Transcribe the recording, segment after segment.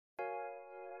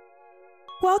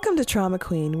Welcome to Trauma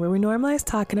Queen, where we normalize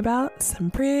talking about some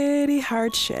pretty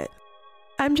hard shit.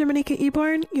 I'm Jamanika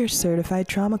Eborn, your certified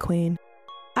trauma queen.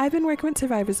 I've been working with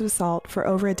survivors of assault for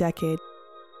over a decade.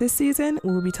 This season,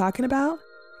 we will be talking about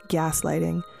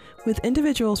gaslighting with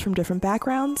individuals from different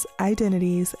backgrounds,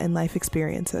 identities, and life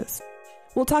experiences.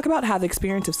 We'll talk about how the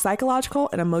experience of psychological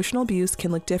and emotional abuse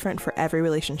can look different for every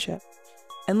relationship.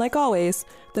 And like always,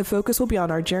 the focus will be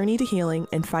on our journey to healing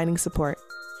and finding support.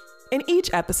 In each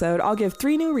episode, I'll give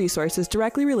 3 new resources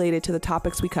directly related to the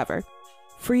topics we cover.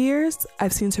 For years,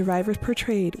 I've seen survivors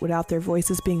portrayed without their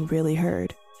voices being really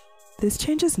heard. This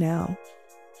changes now.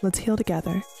 Let's heal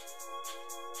together.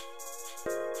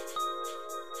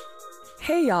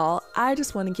 Hey y'all, I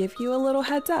just want to give you a little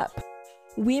heads up.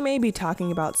 We may be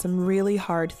talking about some really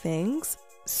hard things,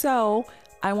 so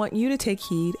I want you to take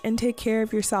heed and take care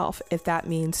of yourself. If that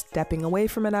means stepping away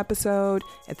from an episode,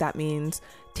 if that means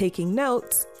taking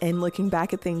notes and looking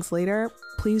back at things later,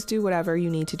 please do whatever you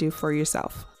need to do for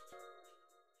yourself.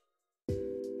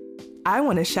 I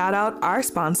want to shout out our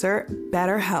sponsor,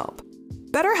 BetterHelp.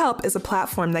 BetterHelp is a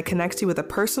platform that connects you with a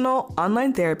personal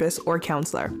online therapist or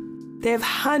counselor. They have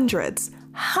hundreds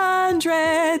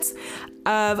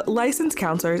of licensed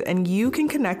counselors, and you can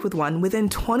connect with one within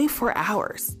 24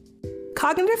 hours.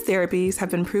 Cognitive therapies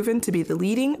have been proven to be the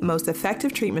leading, most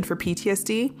effective treatment for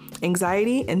PTSD,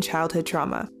 anxiety, and childhood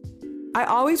trauma. I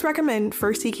always recommend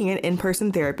first seeking an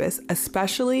in-person therapist,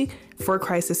 especially for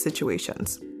crisis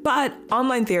situations. But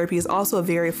online therapy is also a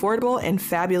very affordable and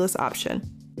fabulous option.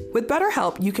 With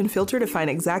BetterHelp, you can filter to find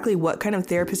exactly what kind of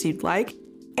therapist you'd like,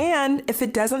 and if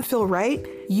it doesn't feel right,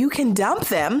 you can dump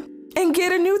them and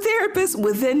get a new therapist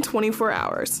within 24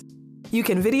 hours. You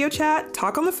can video chat,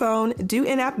 talk on the phone, do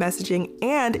in-app messaging,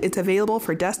 and it's available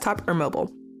for desktop or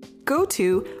mobile. Go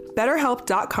to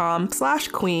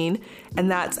betterhelp.com/queen,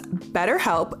 and that's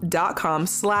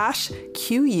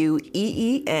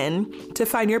betterhelp.com/QUEEN to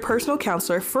find your personal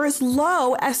counselor for as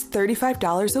low as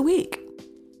 $35 a week.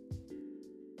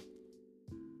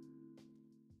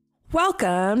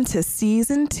 Welcome to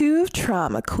season 2 of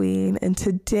Trauma Queen, and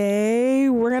today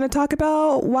we're going to talk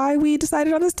about why we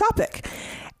decided on this topic.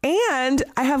 And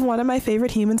I have one of my favorite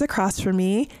humans across from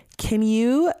me. Can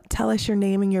you tell us your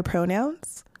name and your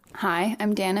pronouns? Hi,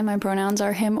 I'm Dan, and my pronouns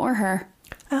are him or her.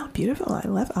 Oh, beautiful. I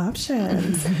love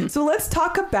options. So let's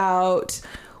talk about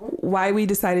why we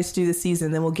decided to do the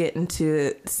season, then we'll get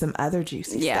into some other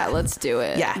juicy stuff. Yeah, let's do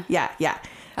it. Yeah.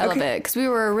 I love it, because we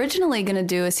were originally going to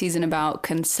do a season about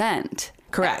consent.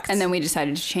 Correct. And then we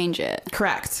decided to change it.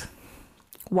 Correct.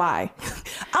 Why?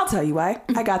 I'll tell you why.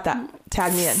 I got that.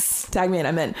 Tag me in.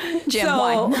 I'm in. Jam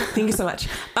one. Thank you so much.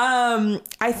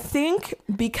 I think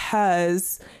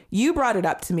because you brought it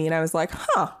up to me and I was like,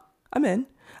 I'm in.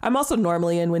 I'm also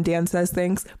normally in when Dan says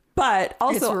things, but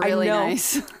also it's really I know,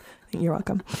 nice. You're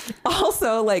welcome.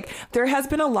 Also, there has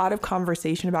been a lot of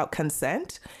conversation about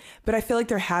consent, but I feel like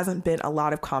there hasn't been a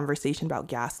lot of conversation about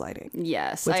gaslighting.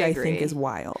 Yes, which I agree. think is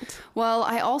wild. Well,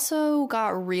 I also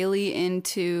got really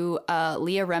into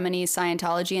Leah Remini's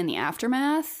Scientology and the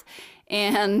Aftermath.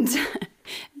 And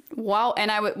well,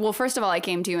 first of all, I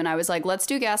came to you and I was like, let's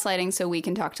do gaslighting so we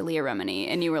can talk to Leah Remini.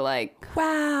 And you were like,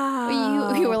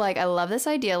 wow. You were like, I love this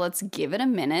idea. Let's give it a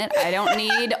minute. I don't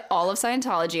need all of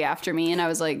Scientology after me. And I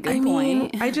was like, good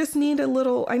point. I just need I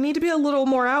need to be a little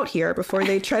more out here before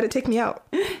they try to take me out.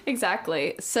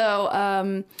 Exactly.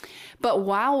 So, but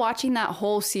while watching that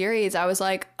whole series, I was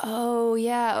like, oh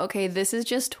yeah, okay, this is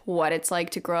just what it's like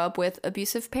to grow up with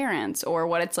abusive parents, or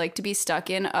what it's like to be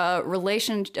stuck in a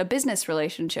business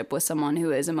relationship with someone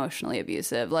who is emotionally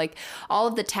abusive. Like all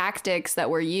of the tactics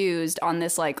that were used on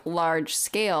this large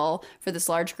scale for this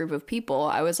large group of people,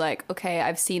 I was like, okay,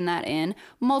 I've seen that in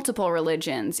multiple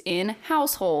religions, in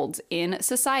households, in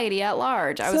society at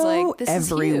large. I was like, this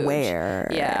everywhere.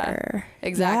 is huge. Yeah,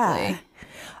 exactly. Yeah.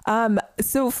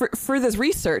 So for this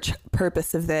research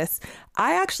purpose of this,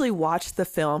 I actually watched the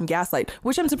film Gaslight,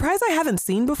 which I'm surprised I haven't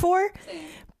seen before. Same.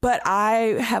 But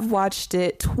I have watched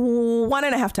it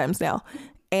 1.5 times now.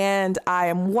 And I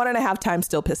am 1.5 times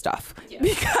still pissed off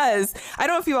because I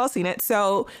don't know if you've all seen it.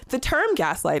 So the term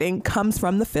gaslighting comes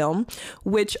from the film,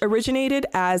 which originated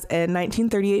as a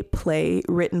 1938 play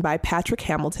written by Patrick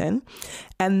Hamilton.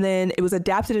 And then it was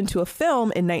adapted into a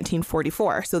film in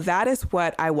 1944. So that is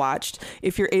what I watched.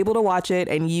 If you're able to watch it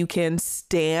and you can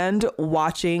stand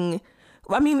watching,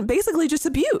 basically just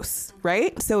abuse,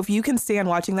 right? So if you can stand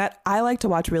watching that, I like to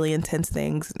watch really intense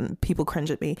things. People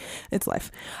cringe at me. It's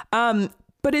life.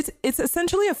 But it's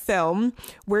essentially a film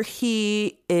where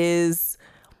he is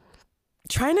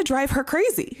trying to drive her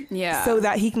crazy. Yeah. So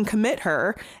that he can commit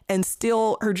her and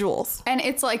steal her jewels. And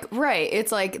it's like, right.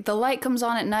 It's like the light comes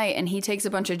on at night and he takes a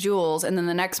bunch of jewels. And then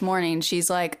the next morning she's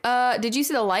like, did you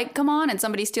see the light come on and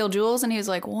somebody steal jewels? And he was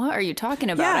like, what are you talking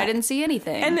about? Yeah. I didn't see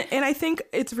anything. And I think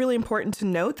it's really important to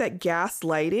note that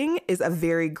gaslighting is a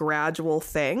very gradual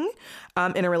thing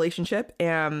in a relationship.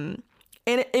 And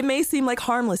it may seem like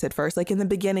harmless at first. Like in the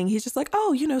beginning, he's just like,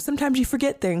 oh, sometimes you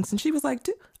forget things. And she was like,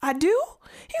 I do?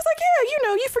 He was like,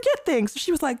 yeah, you forget things.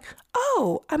 She was like,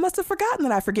 oh, I must have forgotten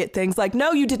that I forget things. Like,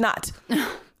 no, you did not.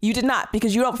 You did not,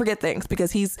 because you don't forget things,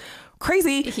 because he's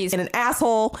crazy and an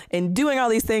asshole and doing all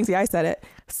these things. Yeah, I said it.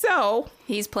 So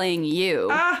he's playing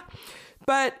you.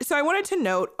 But so I wanted to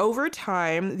note, over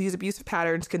time, these abusive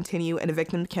patterns continue and a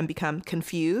victim can become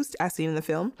confused, as seen in the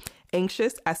film,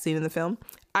 anxious, as seen in the film,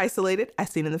 isolated,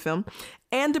 as seen in the film,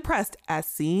 and depressed, as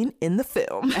seen in the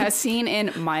film. As seen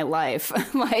in my life.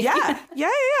 Like, yeah.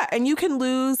 And you can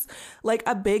lose like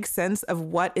a big sense of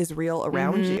what is real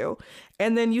around you.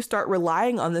 And then you start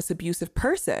relying on this abusive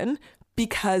person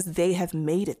because they have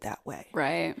made it that way.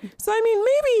 Right. So, I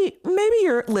mean, maybe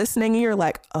you're listening and you're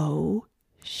like, oh,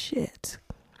 shit.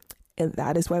 And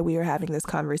that is why we are having this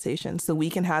conversation. So we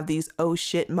can have these oh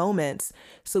shit moments.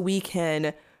 So we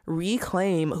can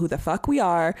reclaim who the fuck we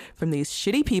are from these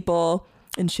shitty people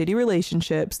and shitty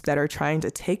relationships that are trying to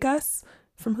take us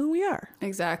from who we are.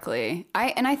 Exactly.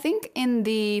 I think in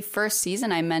the first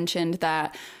season I mentioned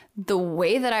that the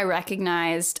way that I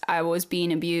recognized I was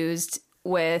being abused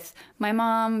with my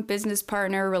mom, business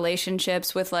partner,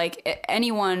 relationships, with like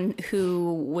anyone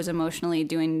who was emotionally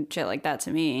doing shit like that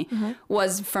to me,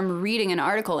 was from reading an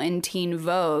article in Teen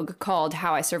Vogue called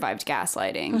How I Survived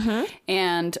Gaslighting.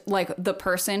 And like the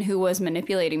person who was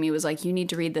manipulating me was like, you need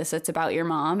to read this. It's about your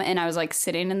mom. And I was like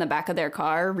sitting in the back of their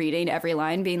car reading every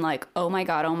line, being like, oh my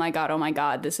God, oh my God, oh my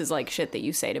God. This is like shit that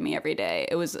you say to me every day.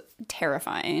 It was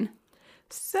terrifying.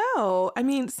 So, I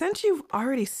mean, since you've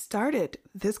already started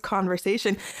this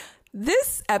conversation,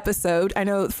 this episode, I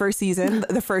know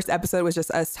the first episode was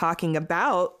just us talking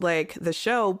about like the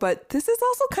show, but this is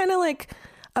also kind of like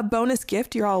a bonus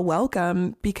gift. You're all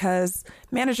welcome, because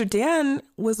manager Dan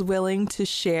was willing to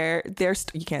share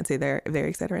you can't say they're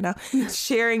very excited right now,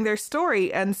 sharing their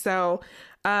story. And so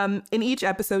in each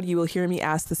episode, you will hear me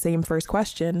ask the same first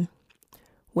question.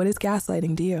 What is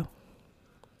gaslighting to you?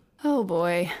 Oh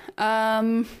boy. I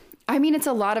mean, it's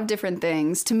a lot of different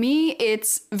things. To me,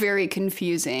 it's very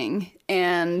confusing,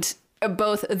 and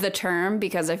both the term,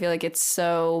 because I feel like it's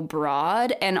so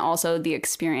broad, and also the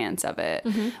experience of it.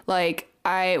 Like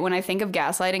when I think of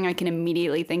gaslighting, I can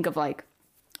immediately think of like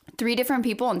 3 different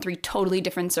people in 3 totally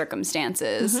different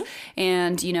circumstances.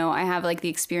 And, I have like the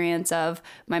experience of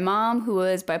my mom, who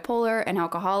was bipolar and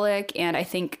alcoholic, and I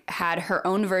think had her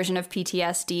own version of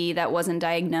PTSD that wasn't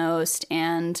diagnosed.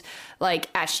 And like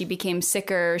as she became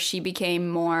sicker, she became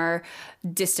more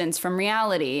distanced from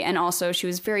reality. And also she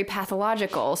was very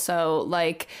pathological. So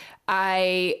like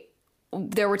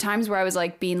there were times where I was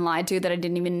like being lied to that I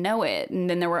didn't even know it. And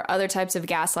then there were other types of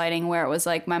gaslighting where it was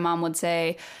like my mom would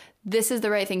say, this is the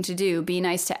right thing to do. Be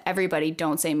nice to everybody.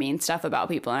 Don't say mean stuff about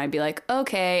people. And I'd be like,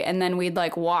 okay. And then we'd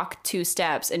like walk 2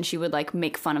 steps and she would like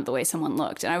make fun of the way someone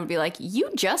looked. And I would be like,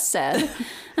 you just said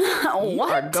what? You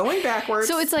are going backwards.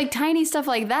 So it's like tiny stuff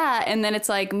like that. And then it's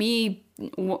like me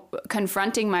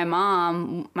confronting my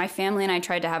mom. My family and I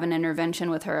tried to have an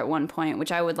intervention with her at one point,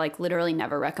 which I would like literally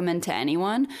never recommend to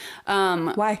anyone.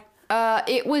 Why?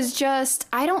 It was just,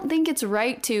 I don't think it's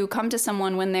right to come to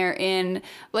someone when they're in,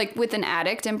 like with an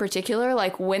addict in particular,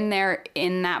 like when they're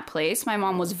in that place. My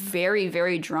mom was very,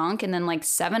 very drunk, and then like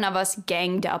 7 of us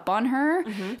ganged up on her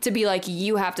to be like,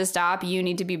 you have to stop, you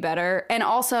need to be better. And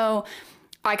also,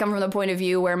 I come from the point of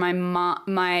view where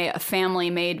my family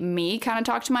made me kind of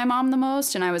talk to my mom the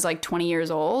most, and I was like 20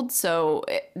 years old, so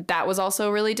that was also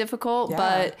really difficult. Yeah.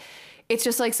 But it's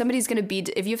just like somebody's going to be,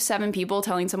 if you have 7 people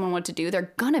telling someone what to do,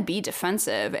 they're going to be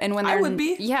defensive. And when they're, I would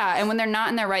be. Yeah. And when they're not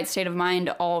in their right state of mind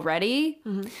already,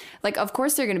 like, of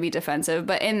course they're going to be defensive.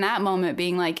 But in that moment,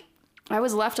 being like, I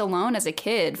was left alone as a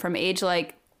kid from age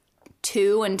like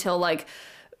 2 until like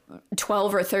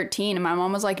 12 or 13. And my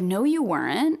mom was like, no, you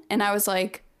weren't. And I was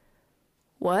like,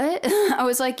 what? I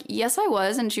was like, yes, I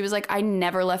was. And she was like, I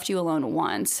never left you alone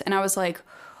once. And I was like,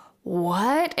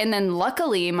 what? And then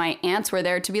luckily my aunts were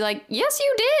there to be like, yes,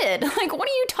 you did. Like, what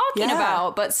are you talking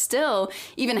about? But still,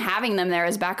 even having them there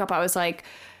as backup, I was like,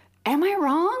 am I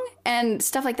wrong? And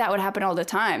stuff like that would happen all the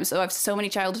time. So I have so many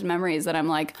childhood memories that I'm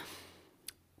like,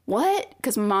 what?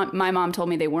 Because my mom told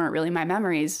me they weren't really my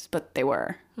memories, but they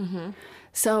were.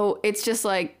 So it's just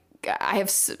like,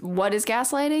 what is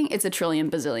gaslighting? It's a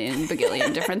trillion, bazillion,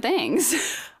 bagillion different things.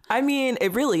 I mean,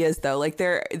 it really is though. Like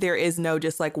there is no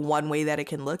just like one way that it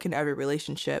can look in every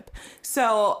relationship.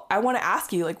 So I want to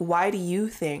ask you, like, why do you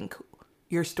think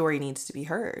your story needs to be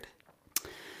heard?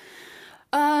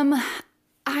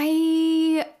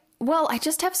 I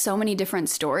just have so many different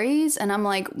stories, and I'm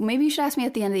like, maybe you should ask me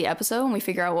at the end of the episode when we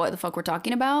figure out what the fuck we're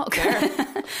talking about.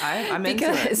 I'm into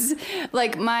it. Because,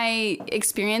 like, my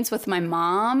experience with my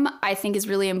mom, I think is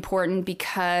really important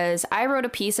because I wrote a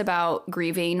piece about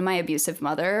grieving my abusive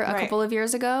mother a couple of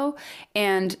years ago,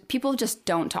 and people just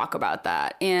don't talk about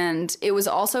that. And it was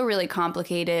also really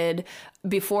complicated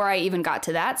before I even got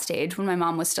to that stage when my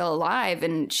mom was still alive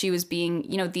and she was being,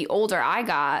 you know, the older I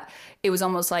got, it was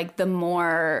almost like the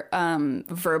more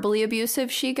verbally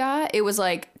abusive she got. It was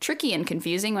like tricky and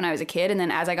confusing when I was a kid. And then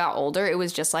as I got older, it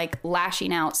was just like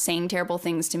lashing out, saying terrible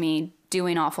things to me,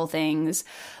 doing awful things,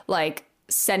 like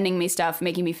sending me stuff,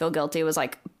 making me feel guilty. It was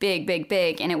like big, big,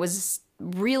 big. And it was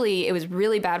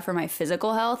really bad for my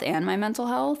physical health and my mental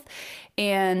health.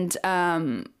 And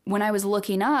when I was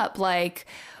looking up, like,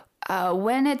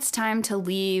 when it's time to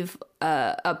leave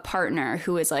a partner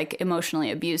who is like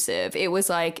emotionally abusive, it was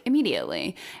like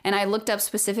immediately. And I looked up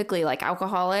specifically like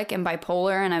alcoholic and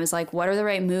bipolar, and I was like, what are the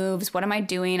right moves? What am I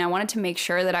doing? I wanted to make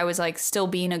sure that I was like still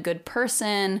being a good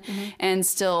person and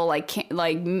still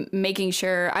making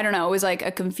sure, I don't know, it was like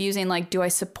a confusing, like, do I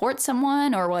support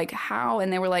someone or like how?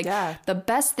 And they were like, the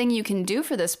best thing you can do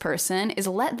for this person is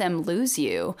let them lose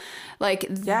you. Like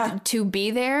to be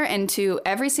there, and to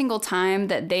every single time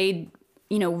that they,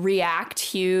 you know, react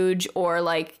huge or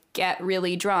like get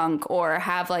really drunk or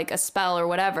have like a spell or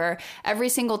whatever, every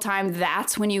single time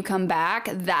that's when you come back,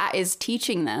 that is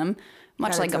teaching them,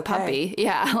 much like a puppy.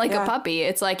 Yeah, like a puppy.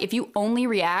 It's like if you only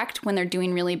react when they're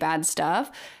doing really bad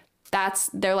stuff,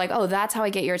 they're like, oh, that's how I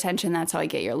get your attention. That's how I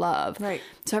get your love. Right.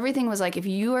 So everything was like, if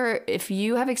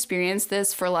you have experienced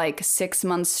this for like 6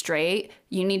 months straight,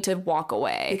 you need to walk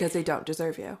away. Because they don't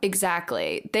deserve you.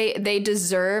 Exactly. They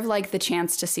deserve like the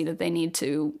chance to see that they need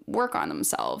to work on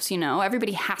themselves. You know,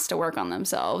 everybody has to work on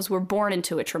themselves. We're born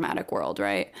into a traumatic world,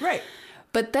 right? Right.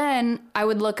 But then I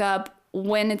would look up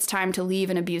when it's time to leave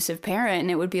an abusive parent, and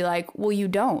it would be like, well, you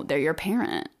don't. They're your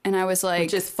parent. And I was like...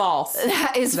 Which is false.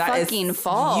 That is fucking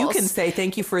false. You can say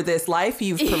thank you for this life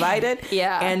you've provided,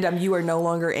 and you are no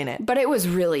longer in it. But it was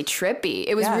really trippy.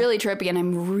 It was really trippy, and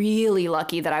I'm really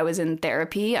lucky that I was in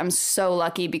therapy. I'm so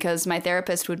lucky because my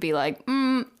therapist would be like,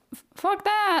 fuck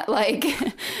that. Like,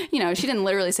 you know, she didn't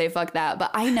literally say fuck that,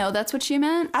 but I know that's what she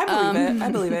meant. I believe it.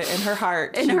 I believe it. In her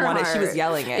heart, she was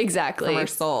yelling it. Exactly. From her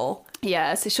soul.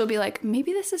 Yeah, so she'll be like,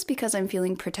 maybe this is because I'm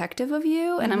feeling protective of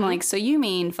you. And I'm like, so you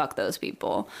mean fuck those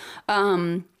people.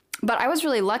 But I was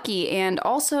really lucky. And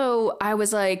also I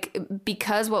was like,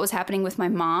 because what was happening with my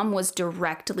mom was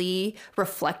directly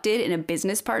reflected in a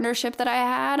business partnership that I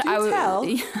had.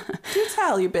 Do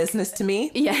tell your business to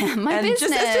me. Yeah, my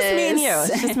business. It's just me and you.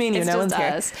 It's just me and you. No one's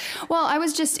here. Well, I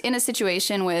was just in a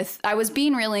situation I was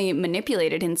being really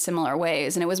manipulated in similar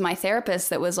ways. And it was my therapist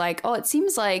that was like, oh, it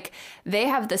seems like they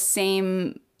have the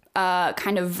same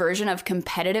kind of version of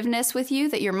competitiveness with you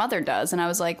that your mother does. And I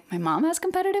was like, my mom has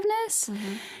competitiveness?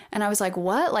 And I was like,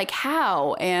 what? Like,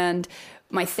 how? And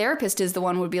my therapist is the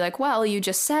one who would be like, well, you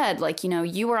just said, like, you know,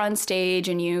 you were on stage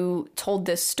and you told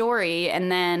this story, and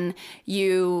then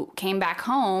you came back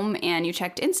home and you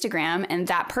checked Instagram and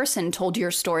that person told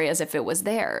your story as if it was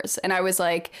theirs. And I was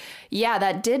like, yeah,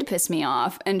 that did piss me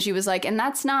off. And she was like, and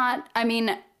that's not, I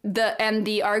mean...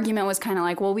 The argument was kind of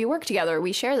like, well, we work together,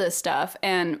 we share this stuff,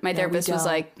 and my therapist was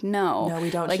like, no, we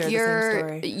don't, like share the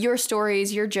same story. Your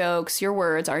stories, your jokes, your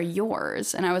words are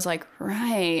yours. And I was like,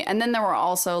 right. And then there were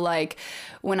also like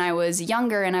when I was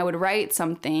younger and I would write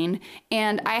something,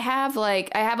 and I have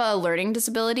a learning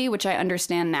disability, which I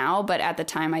understand now, but at the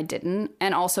time I didn't.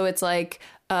 And also it's like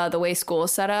the way school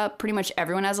is set up, pretty much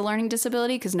everyone has a learning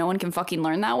disability because no one can fucking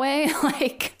learn that way.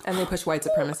 And they push white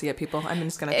supremacy at people. I'm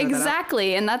just gonna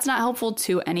exactly, and that's not helpful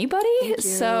to anybody.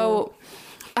 So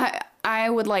I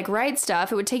would like write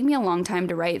stuff. It would take me a long time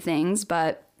to write things,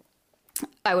 but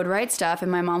I would write stuff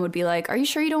and my mom would be like, are you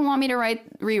sure you don't want me to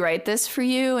rewrite this for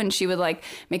you? And she would like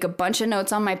make a bunch of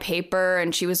notes on my paper,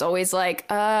 and she was always like,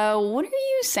 what are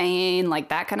you saying? Like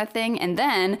that kind of thing. And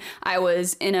then I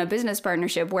was in a business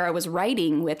partnership where I was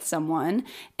writing with someone,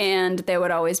 and they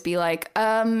would always be like,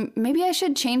 maybe I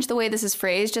should change the way this is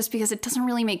phrased just because it doesn't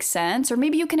really make sense, or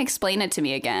maybe you can explain it to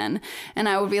me again. And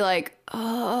I would be like,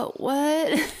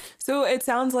 what? So it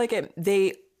sounds like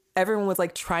they everyone was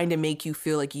like trying to make you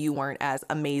feel like you weren't as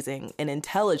amazing and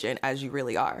intelligent as you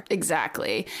really are.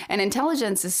 Exactly. And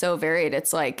intelligence is so varied.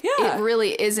 It's like, Yeah. it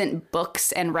really isn't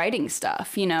books and writing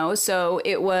stuff, you know? So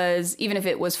it was, even if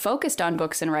it was focused on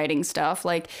books and writing stuff,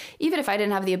 like, even if I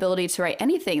didn't have the ability to write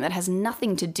anything, that has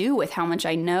nothing to do with how much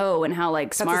I know and how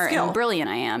like smart skill. and brilliant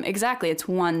I am. Exactly. It's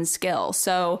one skill.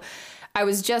 So I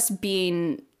was just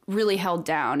being really held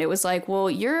down. It was like, well,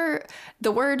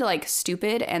 the word like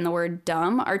stupid and the word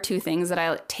dumb are two things that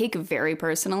I take very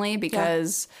personally,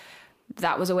 because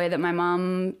that was a way that my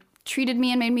mom treated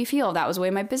me and made me feel. That was the way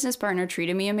my business partner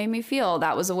treated me and made me feel.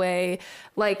 That was a way,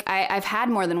 like, I've had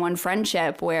more than one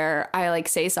friendship where I like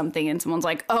say something and someone's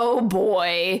like, oh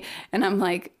boy. And I'm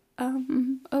like,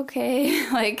 okay,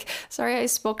 like, sorry I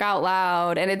spoke out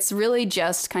loud. And it's really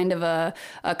just kind of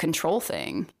a control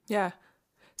thing. Yeah.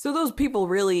 So those people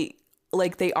really,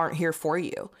 like, they aren't here for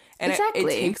you. And Exactly.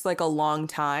 it takes like a long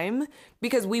time,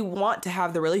 because we want to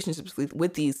have the relationships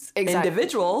with these Exactly.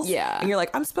 individuals. Yeah. And you're like,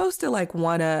 I'm supposed to like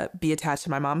want to be attached to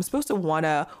my mom. I'm supposed to want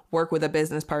to work with a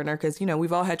business partner, because, you know,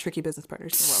 we've all had tricky business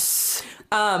partners in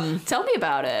the world. Tell me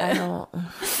about it. I don't.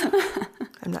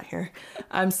 I'm not here.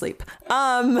 I'm asleep.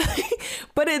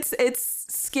 But it's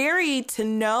scary to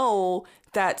know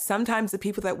that sometimes the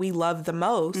people that we love the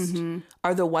most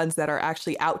are the ones that are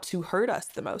actually out to hurt us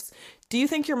the most. Do you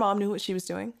think your mom knew what she was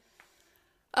doing?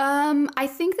 I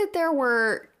think that there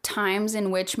were times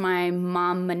in which my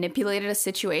mom manipulated a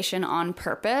situation on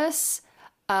purpose,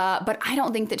 but I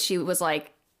don't think that she was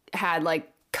like, had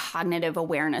like cognitive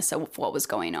awareness of what was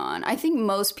going on. I think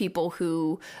most people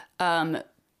who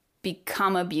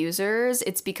become abusers,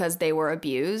 it's because they were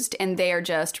abused and they are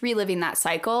just reliving that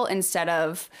cycle instead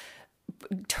of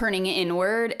turning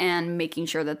inward and making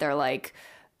sure that they're like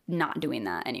not doing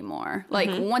that anymore.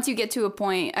 Like once you get to a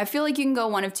point, I feel like you can go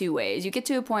one of two ways. You get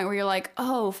to a point where you're like,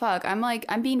 oh fuck,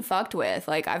 I'm being fucked with,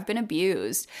 like I've been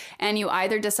abused. And you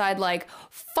either decide like,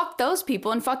 fuck those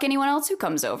people and fuck anyone else who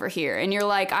comes over here. And you're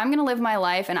like, I'm gonna live my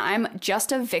life and I'm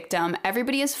just a victim.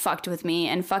 Everybody is fucked with me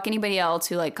and fuck anybody else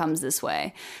who like comes this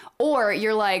way. Or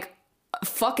you're like,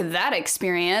 fuck that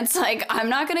experience. Like, I'm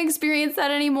not going to experience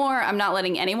that anymore. I'm not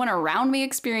letting anyone around me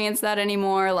experience that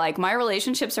anymore. Like, my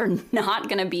relationships are not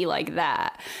going to be like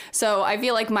that. So I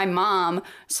feel like my mom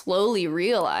slowly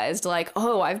realized, like,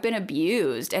 oh, I've been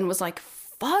abused, and was like,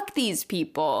 fuck these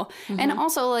people. And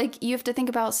also, like, you have to think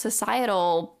about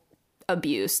societal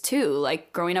abuse too,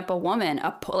 like growing up a woman,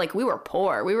 like we were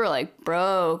poor, we were like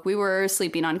broke, we were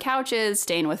sleeping on couches,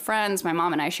 staying with friends. My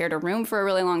mom and I shared a room for a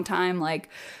really long time. Like,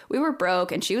 we were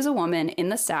broke, and she was a woman in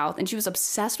the South, and she was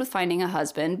obsessed with finding a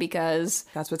husband because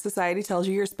that's what society tells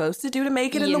you you're supposed to do to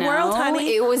make it in the world,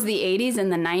 honey. It was the 80s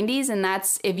and the 90s, and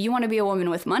that's, if you want to be a woman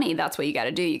with money, that's what you got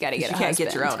to do. You got to get a husband. You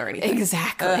can't get your own or anything.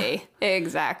 Exactly.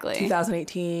 Exactly.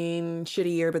 2018,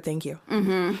 shitty year, but thank you.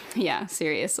 Yeah,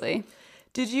 seriously.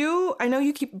 I know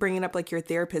you keep bringing up like your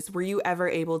therapist. Were you ever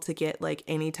able to get like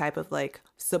any type of like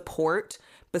support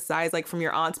besides like from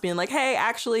your aunts being like, hey,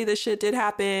 actually this shit did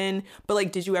happen? But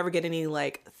like, did you ever get any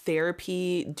like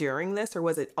therapy during this, or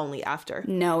was it only after?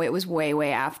 No, it was way,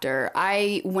 way after.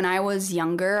 When I was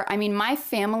younger, I mean, my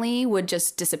family would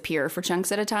just disappear for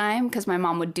chunks at a time because my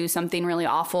mom would do something really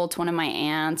awful to one of my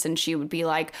aunts, and she would be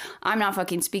like, I'm not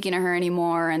fucking speaking to her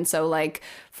anymore. And so like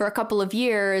for a couple of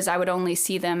years, I would only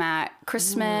see them at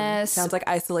Christmas. Sounds like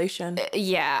isolation.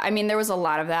 Yeah. I mean, there was a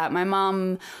lot of that. My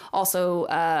mom also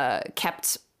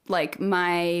kept like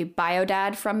my bio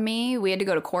dad from me. We had to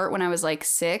go to court when I was like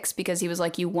 6 because he was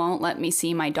like, you won't let me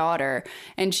see my daughter.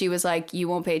 And she was like, you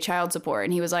won't pay child support.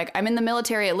 And he was like, I'm in the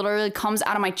military. It literally comes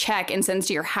out of my check and sends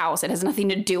to your house. It has nothing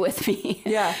to do with me.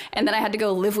 Yeah. And then I had to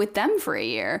go live with them for a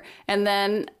year. And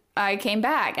then I came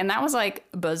back, and that was like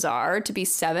bizarre to be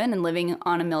 7 and living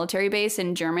on a military base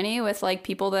in Germany with like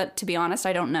people that, to be honest,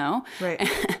 I don't know. Right.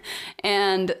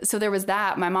 And so there was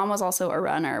that. My mom was also a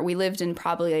runner. We lived in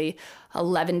probably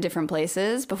 11 different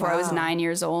places before I was 9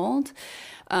 years old.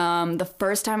 The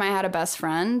first time I had a best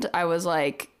friend, I was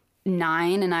like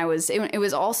 9, and it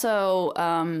was also,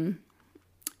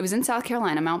 it was in South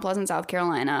Carolina, Mount Pleasant, South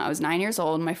Carolina. I was 9 years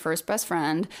old. My first best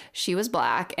friend, she was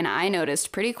Black. And I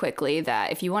noticed pretty quickly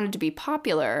that if you wanted to be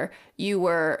popular, you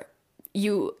were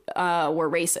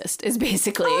racist, is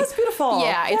basically. Oh, that's beautiful.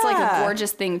 Yeah, it's like a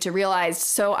gorgeous thing to realize.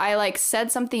 So I like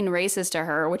said something racist to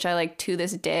her, which I like to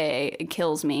this day, it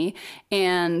kills me.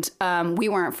 And we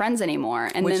weren't friends anymore.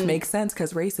 And which then, makes sense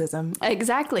because racism.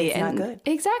 Exactly. It's not good.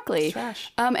 Exactly. It's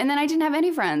trash. And then I didn't have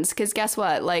any friends because guess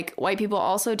what? Like, white people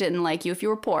also didn't like you if you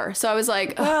were poor. So I was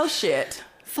like, well, shit.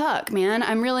 Fuck, man.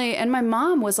 And my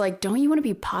mom was like, don't you want to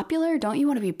be popular? Don't you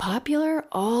want to be popular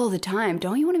all the time?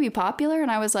 Don't you want to be popular?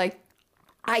 And I was like,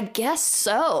 I guess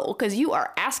so, because you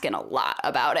are asking a lot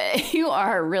about it. You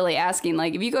are really asking.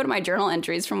 Like, if you go to my journal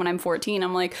entries from when I'm 14,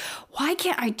 I'm like, why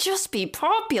can't I just be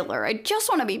popular? I just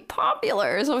want to be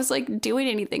popular. So I was like doing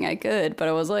anything I could, but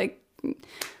I was like,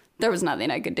 there was nothing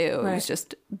I could do. Right. It was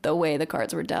just the way the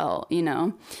cards were dealt, you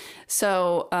know?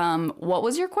 So what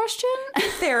was your question?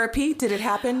 Therapy. Did it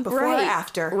happen before or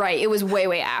after? Right. It was way,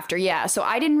 way after. Yeah. So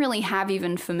I didn't really have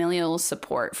even familial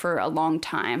support for a long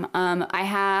time. I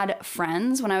had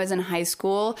friends when I was in high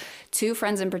school, 2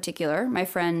 friends in particular, my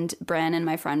friend Bren and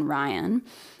my friend Ryan.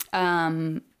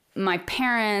 My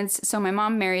parents, so my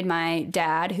mom married my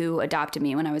dad, who adopted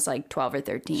me when I was like 12 or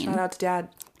 13. Shout out to Dad.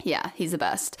 Yeah, he's the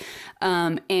best.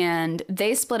 And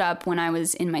they split up when I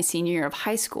was in my senior year of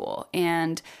high school.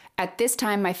 And at this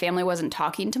time, my family wasn't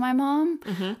talking to my mom.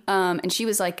 Mm-hmm. And she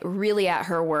was like really at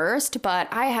her worst, but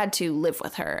I had to live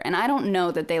with her. And I don't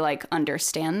know that they like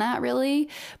understand that really,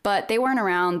 but they weren't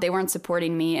around. They weren't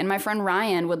supporting me. And my friend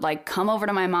Ryan would like come over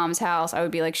to my mom's house. I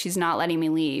would be like, she's not letting me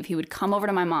leave. He would come over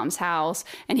to my mom's house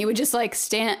and he would just like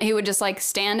stand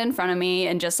in front of me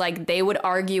and just like they would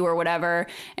argue or whatever.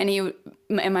 And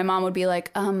my mom would be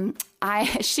like,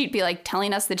 she'd be like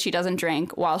telling us that she doesn't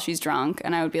drink while she's drunk.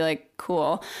 And I would be like,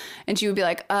 cool. And she would be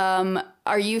like, you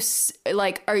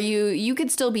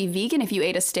could still be vegan if you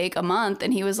ate a steak a month.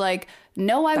 And he was like,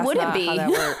 no, I wouldn't be. That's not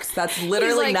how that works. That's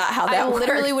literally like, not how that works. I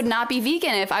literally would not be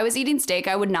vegan. If I was eating steak,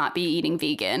 I would not be eating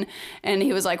vegan. And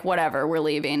he was like, whatever, we're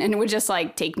leaving. And would just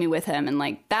like take me with him. And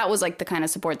like, that was like the kind of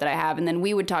support that I have. And then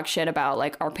we would talk shit about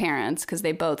like our parents because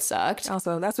they both sucked.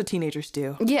 Also, that's what teenagers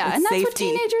do. Yeah. It's and that's safety. What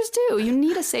teenagers do. You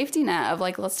need a safety net of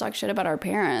like, let's talk shit about our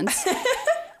parents.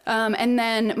 And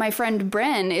then my friend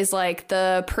Bryn is like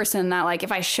the person that like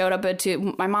if I showed up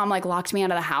my mom like locked me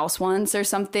out of the house once or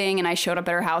something and I showed up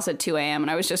at her house at 2 a.m. and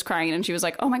I was just crying and she was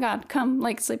like, oh my God, come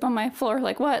like sleep on my floor.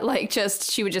 Like what? Like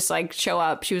she would just like show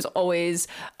up. She was always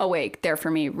awake there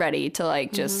for me, ready to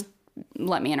like just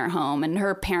let me in her home. And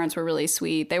her parents were really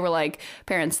sweet. They were like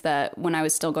parents that when I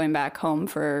was still going back home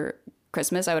for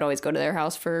Christmas, I would always go to their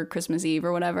house for Christmas Eve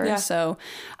or whatever. Yeah. So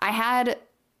I had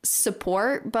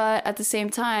support, but at the same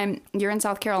time, you're in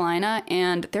South Carolina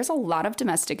and there's a lot of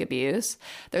domestic abuse.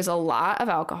 There's a lot of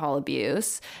alcohol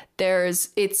abuse.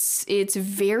 It's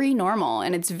very normal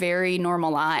and it's very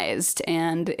normalized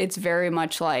and it's very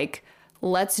much like,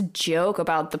 let's joke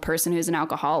about the person who's an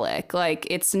alcoholic. Like,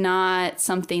 it's not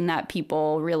something that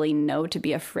people really know to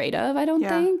be afraid of, I don't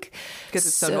think. Because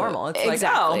it's so normal. It's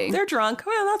exactly. Like, oh, they're drunk.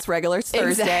 Well, that's regular. It's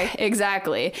Thursday.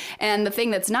 Exactly. And the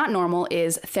thing that's not normal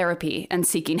is therapy and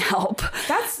seeking help.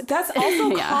 That's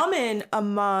also common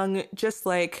among just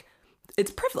like, it's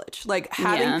privilege, like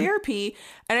having therapy.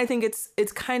 And I think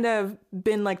it's kind of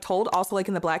been like told also like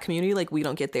in the Black community, like we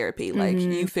don't get therapy. Like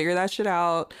you figure that shit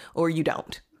out or you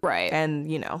don't. Right.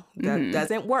 And, you know, that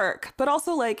doesn't work. But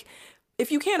also, like,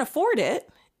 if you can't afford it,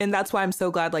 and that's why I'm so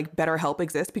glad, like, BetterHelp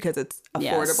exists because it's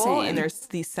affordable and there's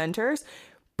these centers.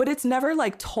 But it's never,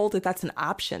 like, told that that's an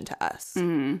option to us.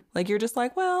 Like, you're just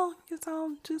like, well, I guess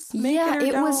I'll just make it or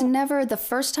it don't. Was never, the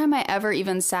first time I ever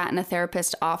even sat in a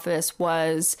therapist's office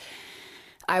was...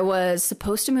 I was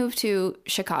supposed to move to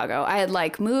Chicago. I had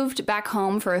like moved back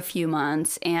home for a few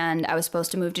months and I was supposed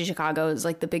to move to Chicago. It was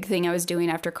like the big thing I was doing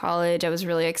after college. I was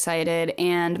really excited.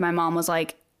 And my mom was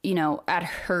like, you know, at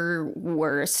her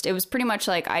worst. It was pretty much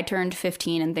like I turned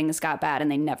 15 and things got bad and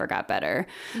they never got better.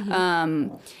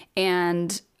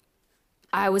 And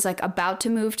I was like about to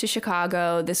move to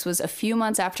Chicago. This was a few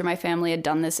months after my family had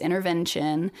done this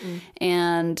intervention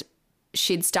and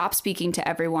she'd stopped speaking to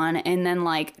everyone. And then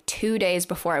like 2 days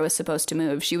before I was supposed to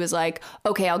move, she was like,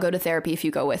 okay, I'll go to therapy if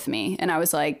you go with me. And I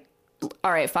was like,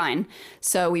 all right, fine.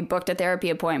 So we booked a therapy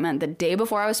appointment the day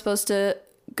before I was supposed to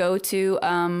go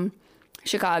to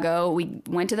Chicago. We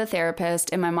went to the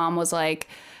therapist and my mom was like,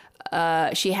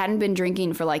 she hadn't been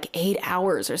drinking for like 8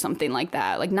 hours or something like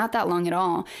that, like not that long at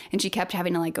all. And she kept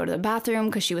having to like go to the bathroom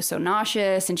because she was so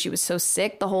nauseous and she was so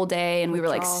sick the whole day. And we were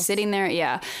like sitting there.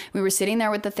 Yeah. We were sitting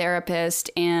there with the therapist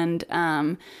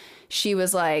and she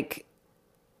was like,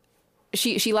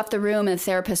 she left the room and the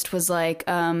therapist was like,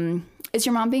 is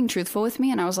your mom being truthful with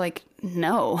me? And I was like,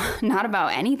 no, not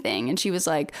about anything. And she was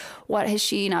like, what has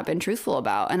she not been truthful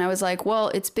about? And I was like, well,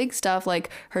 it's big stuff like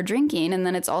her drinking. And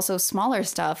then it's also smaller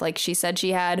stuff. Like she said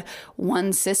she had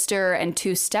 1 sister and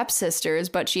 2 stepsisters,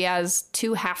 but she has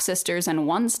 2 half sisters and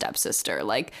 1 stepsister.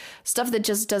 Like stuff that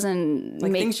just doesn't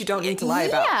like things you don't need to lie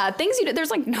about. Yeah, things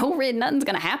there's like no reason, nothing's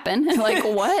going to happen. Like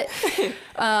what?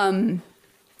 And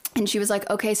she was like,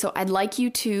 okay, so I'd like you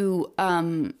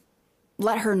to,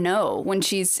 let her know when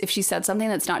if she said something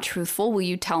that's not truthful, will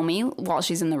you tell me while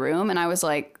she's in the room? And I was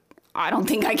like, I don't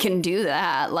think I can do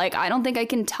that. Like, I don't think I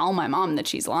can tell my mom that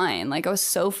she's lying. Like, I was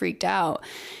so freaked out.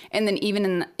 And then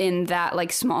even in that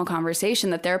like small conversation,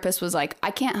 the therapist was like,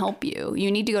 I can't help you.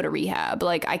 You need to go to rehab.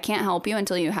 Like, I can't help you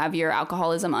until you have your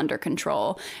alcoholism under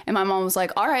control. And my mom was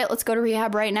like, all right, let's go to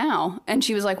rehab right now. And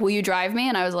she was like, will you drive me?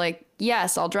 And I was like,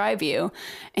 yes, I'll drive you.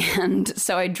 And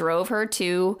so I drove her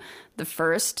to the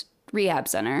first rehab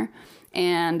center.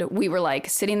 And we were like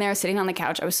sitting on the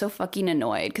couch. I was so fucking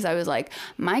annoyed because I was like,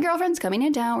 my girlfriend's coming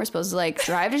in town. We're supposed to like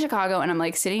drive to Chicago. And I'm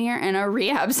like sitting here in a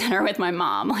rehab center with my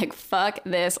mom. Like, fuck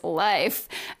this life.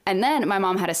 And then my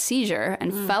mom had a seizure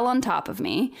and fell on top of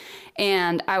me.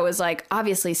 And I was like,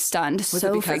 obviously stunned, Was so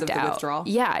it because freaked of the out. withdrawal?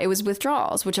 Yeah, it was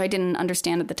withdrawals, which I didn't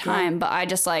understand at the time. But I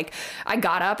just like, I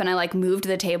got up and I like moved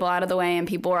the table out of the way and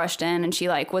people rushed in and she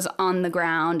like was on the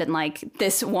ground. And like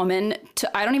this woman,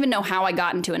 I don't even know how I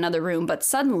got into another room, but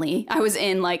suddenly I was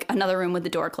in like another room with the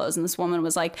door closed. And this woman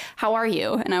was like, how are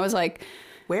you? And I was like,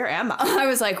 where am I? I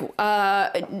was like,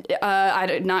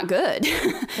 not good.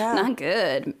 Yeah. Not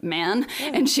good, man.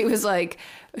 Yeah. And she was like,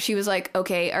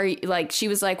 okay, are you like, she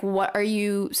was like, what are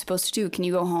you supposed to do? Can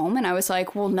you go home? And I was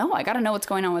like, well, no, I got to know what's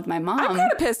going on with my mom. I'm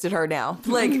kind of pissed at her now.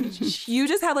 Like, you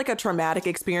just had like a traumatic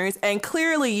experience and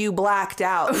clearly you blacked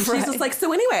out. And she's just like,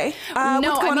 so anyway, what's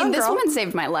going on, this girl? woman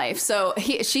saved my life. So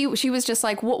she was just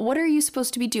like, what are you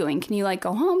supposed to be doing? Can you like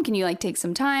go home? Can you like take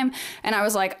some time? And I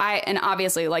was like, and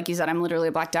obviously, like you said, I'm literally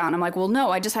blacked out. And I'm like, well,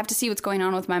 no, I just have to see what's going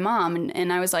on with my mom.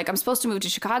 And I was like, I'm supposed to move to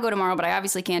Chicago tomorrow, but I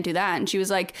obviously can't do that. And she was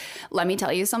like, let me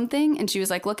tell you something. And she was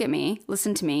like, look at me,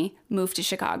 listen to me, move to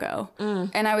Chicago.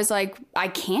 And I was like, I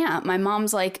can't. My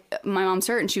mom's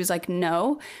hurt. And she was like,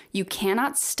 no, you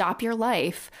cannot stop your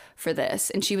life for this.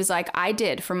 And she was like, I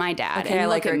did for my dad. Okay, and I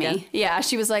look like her at me. again. Yeah.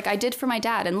 She was like, I did for my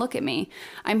dad. And look at me.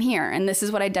 I'm here. And this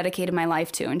is what I dedicated my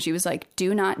life to. And she was like,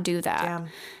 do not do that. Damn.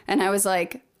 And I was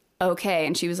like, okay.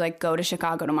 And she was like, go to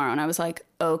Chicago tomorrow. And I was like,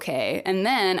 okay. And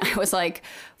then I was like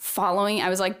I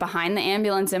was like behind the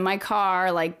ambulance in my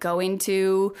car, like going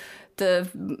to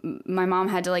my mom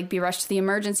had to like be rushed to the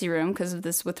emergency room because of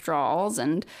this withdrawals.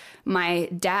 And my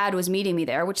dad was meeting me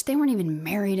there, which they weren't even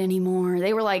married anymore.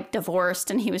 They were like divorced.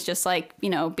 And he was just like,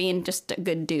 you know, being just a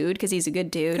good dude because he's a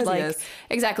good dude. Like,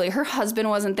 exactly. Her husband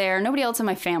wasn't there. Nobody else in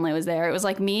my family was there. It was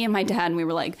like me and my dad. And we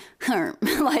were like,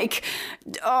 like,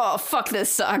 oh, fuck,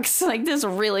 this sucks. Like, this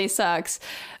really sucks.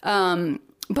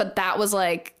 But that was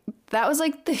like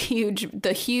the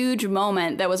huge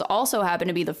moment that was also happened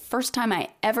to be the first time I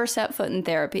ever set foot in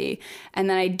therapy. And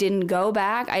then I didn't go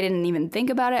back. I didn't even think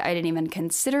about it. I didn't even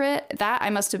consider it. That I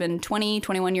must have been 20,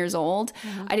 21 years old.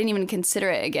 Mm-hmm. I didn't even consider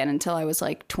it again until I was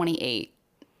like 28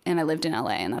 and I lived in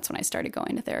LA, and that's when I started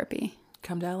going to therapy.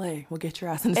 Come to LA. We'll get your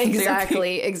ass into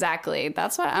therapy. Exactly.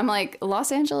 That's why I'm like,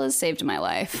 Los Angeles saved my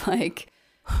life. Like,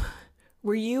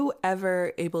 were you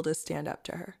ever able to stand up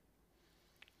to her?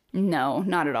 No,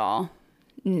 not at all.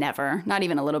 Never. Not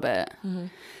even a little bit. Mm-hmm.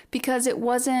 Because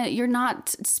you're not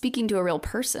speaking to a real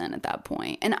person at that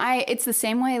point. And it's the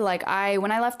same way, like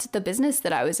when I left the business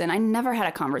that I was in, I never had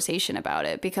a conversation about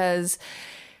it, because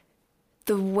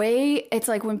the way it's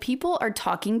like when people are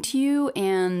talking to you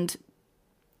and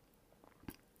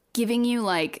giving you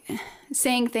like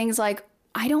saying things like,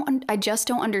 I just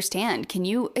don't understand. Can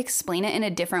you explain it in a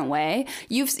different way?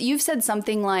 You've said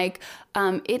something like,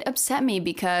 it upset me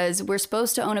because we're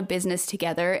supposed to own a business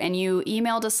together and you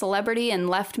emailed a celebrity and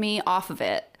left me off of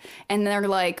it. And they're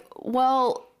like,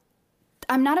 well,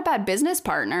 I'm not a bad business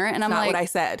partner. And I'm not like, what I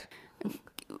said.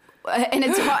 And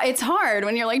it's hard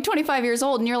when you're like 25 years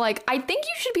old and you're like, I think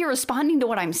you should be responding to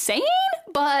what I'm saying,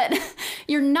 but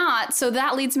you're not. So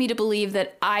that leads me to believe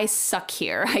that I suck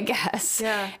here, I guess.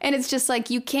 Yeah. And it's just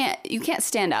like, you can't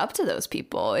stand up to those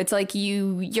people. It's like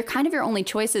you're kind of, your only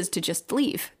choice is to just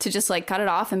leave, to just like cut it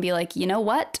off and be like, you know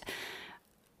what?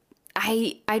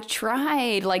 I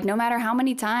tried, like, no matter how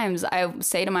many times I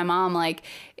say to my mom, like,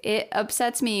 it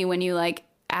upsets me when you like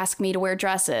ask me to wear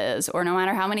dresses, or no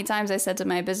matter how many times I said to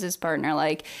my business partner,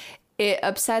 like, it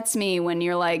upsets me when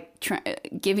you're like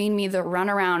giving me the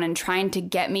runaround and trying to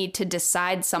get me to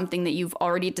decide something that you've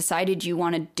already decided you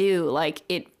want to do. Like,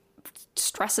 it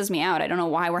stresses me out. I don't know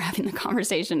why we're having the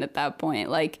conversation at that point.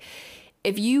 Like,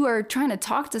 if you are trying to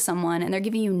talk to someone and they're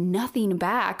giving you nothing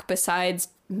back besides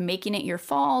making it your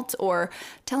fault or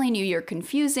telling you you're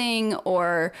confusing,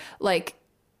 or like,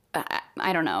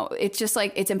 I don't know. It's just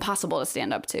like, it's impossible to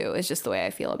stand up to. It's just the way I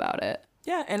feel about it.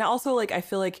 Yeah. And also, like, I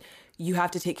feel like you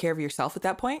have to take care of yourself at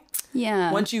that point.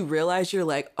 Yeah. Once you realize you're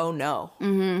like, oh no,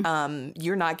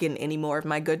 you're not getting any more of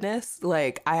my goodness.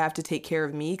 Like, I have to take care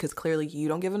of me because clearly you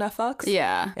don't give enough fucks.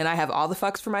 Yeah. And I have all the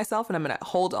fucks for myself and I'm going to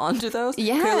hold on to those.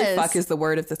 Yes. Clearly fuck is the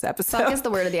word of this episode. Fuck is the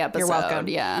word of the episode. You're welcome.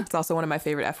 Yeah. It's also one of my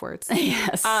favorite F words.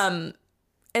 Yes. And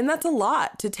that's a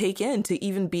lot to take in to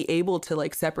even be able to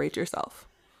like separate yourself.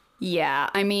 Yeah.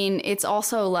 I mean, it's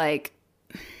also like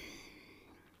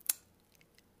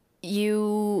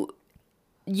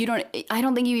I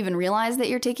don't think you even realize that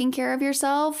you're taking care of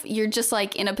yourself. You're just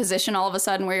like in a position all of a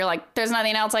sudden where you're like, there's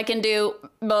nothing else I can do.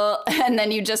 And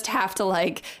then you just have to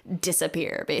like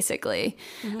disappear, basically.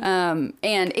 And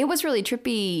it was really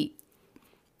trippy,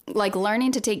 like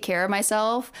learning to take care of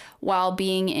myself while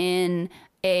being in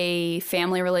a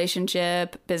family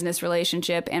relationship, business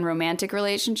relationship, and romantic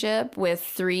relationship with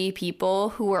 3 people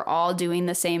who were all doing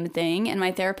the same thing. And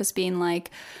my therapist being like,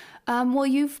 well,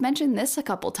 you've mentioned this a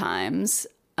couple times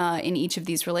in each of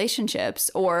these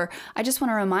relationships, or I just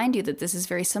want to remind you that this is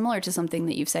very similar to something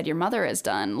that you've said your mother has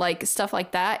done, like stuff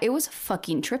like that. It was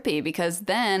fucking trippy because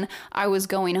then I was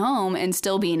going home and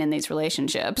still being in these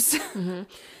relationships.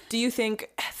 Do you think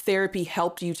therapy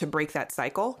helped you to break that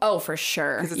cycle? Oh, for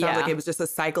sure. Because it sounds like it was just a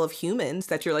cycle of humans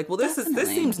that you're like, well, this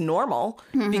seems normal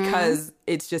because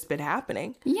it's just been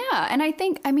happening. Yeah. And I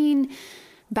think, I mean,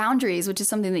 boundaries, which is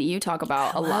something that you talk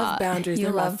about a lot. Boundaries. You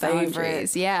love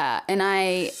boundaries. Yeah. And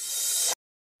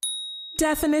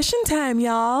Definition time,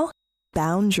 y'all.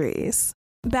 Boundaries.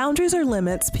 Boundaries are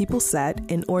limits people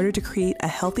set in order to create a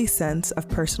healthy sense of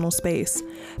personal space.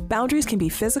 Boundaries can be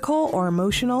physical or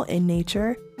emotional in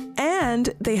nature, and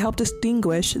they help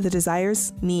distinguish the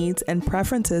desires, needs, and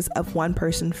preferences of one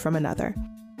person from another.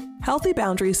 Healthy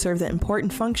boundaries serve the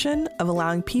important function of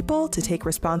allowing people to take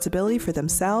responsibility for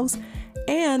themselves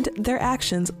and their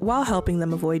actions while helping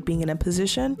them avoid being in a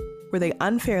position where they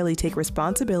unfairly take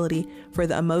responsibility for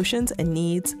the emotions and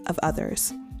needs of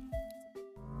others.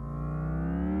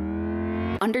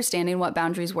 Understanding what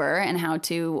boundaries were and how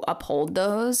to uphold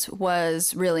those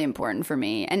was really important for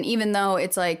me. And even though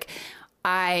it's like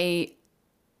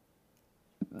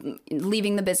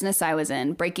leaving the business I was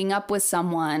in, breaking up with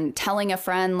someone, telling a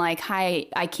friend like, hi,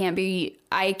 I can't be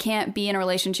in a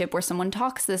relationship where someone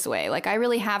talks this way. Like I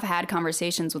really have had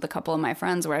conversations with a couple of my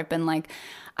friends where I've been like,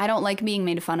 I don't like being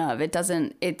made fun of.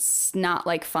 It's not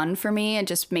like fun for me. It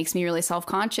just makes me really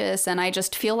self-conscious. And I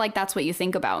just feel like that's what you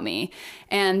think about me.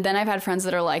 And then I've had friends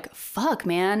that are like, fuck,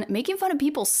 man, making fun of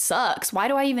people sucks. Why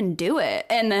do I even do it?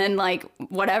 And then like,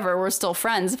 whatever, we're still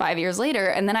friends 5 years later.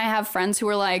 And then I have friends who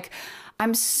are like,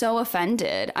 I'm so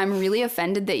offended. I'm really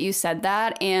offended that you said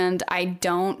that. And I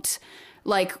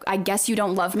guess you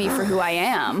don't love me for who I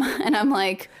am. And I'm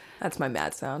like, that's my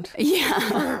mad sound.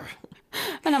 Yeah.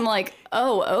 And I'm like,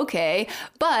 oh, okay.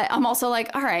 But I'm also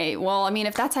like, all right, well, I mean,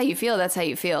 if that's how you feel, that's how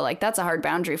you feel. Like, that's a hard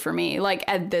boundary for me. Like,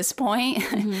 at this point,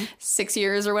 6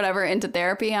 years or whatever into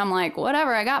therapy, I'm like,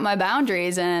 whatever, I got my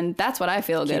boundaries, and that's what I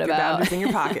feel good about. Keep your boundaries in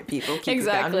your pocket, people. Keep your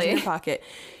boundaries in your pocket.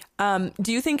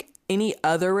 Do you think any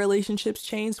other relationships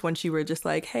changed once you were just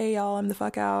like, hey, y'all, I'm the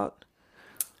fuck out?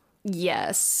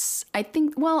 Yes. I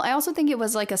also think it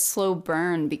was like a slow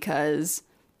burn because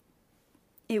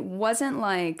it wasn't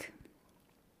like...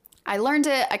 I learned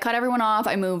it. I cut everyone off.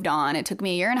 I moved on. It took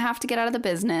me 1.5 years to get out of the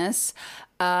business.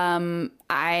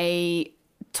 I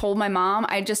told my mom,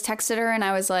 I just texted her and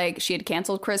I was like, she had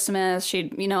canceled Christmas.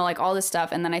 She'd, like all this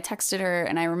stuff. And then I texted her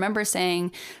and I remember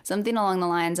saying something along the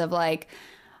lines of like,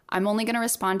 I'm only going to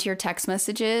respond to your text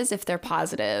messages if they're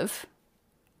positive.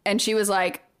 And she was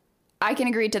like, I can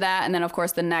agree to that. And then, of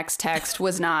course, the next text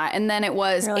was not. And then it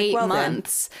was like, 8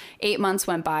 months. Then. 8 months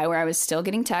went by where I was still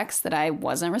getting texts that I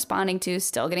wasn't responding to,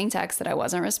 still getting texts that I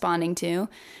wasn't responding to.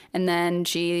 And then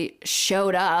she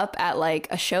showed up at like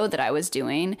a show that I was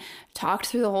doing, talked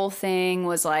through the whole thing,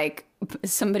 was like,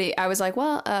 I was like,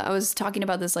 well, I was talking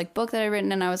about this like book that I'd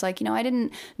written. And I was like, I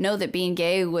didn't know that being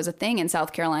gay was a thing in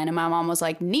South Carolina. And my mom was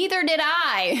like, neither did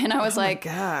I. And I was like,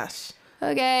 gosh.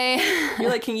 Okay.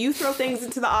 You're like, can you throw things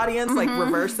into the audience? Like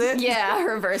reverse it? Yeah,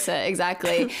 reverse it.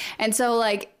 Exactly. And so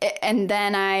like, and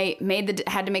then I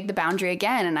had to make the boundary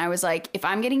again. And I was like, if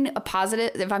I'm getting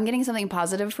something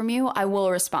positive from you, I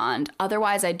will respond.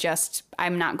 Otherwise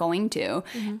I'm not going to.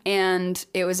 And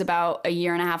it was about 1.5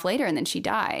 years later and then she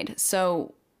died.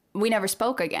 So we never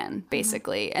spoke again,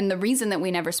 basically. And the reason that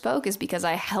we never spoke is because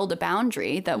I held a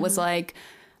boundary that was like,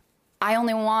 I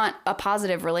only want a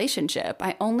positive relationship.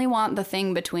 I only want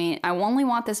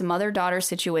this mother-daughter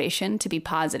situation to be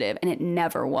positive, and it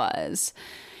never was.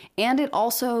 And it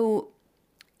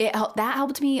that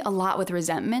helped me a lot with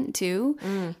resentment too,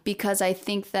 because I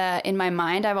think that in my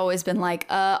mind I've always been like,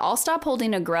 I'll stop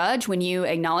holding a grudge when you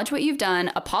acknowledge what you've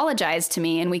done, apologize to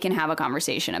me, and we can have a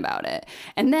conversation about it.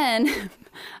 And then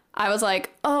I was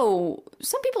like, oh,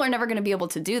 some people are never going to be able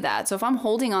to do that. So if I'm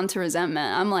holding on to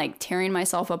resentment, I'm like tearing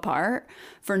myself apart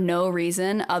for no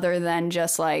reason other than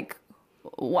just like,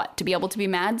 what, to be able to be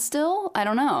mad still? I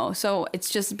don't know. So it's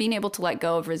just being able to let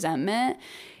go of resentment.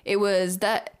 It was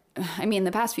that, I mean,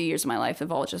 the past few years of my life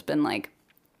have all just been like,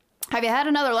 have you had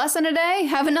another lesson today?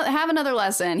 Have another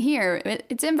lesson. Here,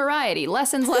 it's in Variety.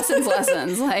 Lessons.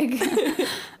 Like,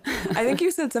 I think you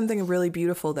said something really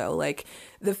beautiful, though. Like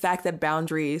the fact that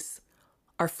boundaries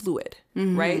are fluid,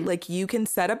 right? Like you can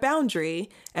set a boundary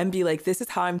and be like, this is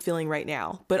how I'm feeling right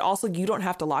now. But also you don't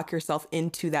have to lock yourself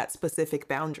into that specific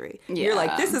boundary. Yeah. You're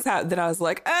like, this is how, then I was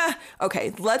like,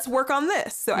 okay, let's work on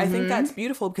this. So I think that's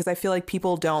beautiful because I feel like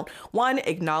people don't, one,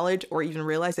 acknowledge or even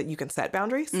realize that you can set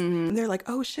boundaries. And they're like,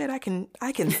 oh shit, I can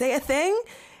say a thing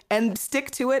and stick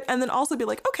to it. And then also be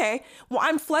like, okay, well,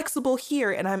 I'm flexible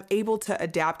here and I'm able to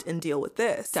adapt and deal with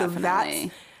this. Definitely.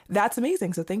 So that's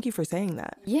amazing. So thank you for saying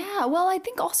that. Yeah, well, I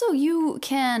think also you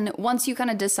can, once you kind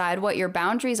of decide what your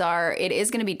boundaries are, it is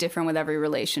going to be different with every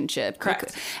relationship.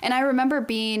 Correct. And I remember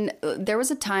there was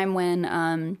a time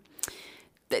when,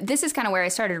 this is kind of where I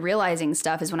started realizing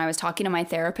stuff, is when I was talking to my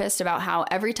therapist about how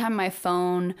every time my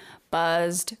phone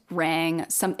buzzed, rang,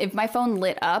 if my phone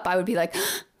lit up, I would be like,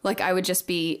 like I would just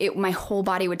be, my whole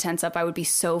body would tense up. I would be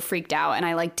so freaked out and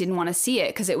I like didn't want to see it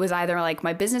because it was either like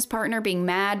my business partner being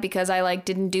mad because I like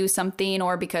didn't do something,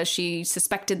 or because she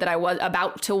suspected that I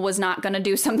was not going to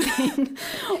do something,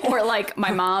 or like my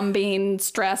mom being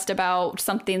stressed about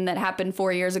something that happened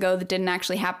 4 years ago that didn't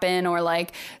actually happen, or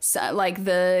like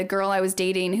the girl I was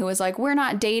dating who was like, we're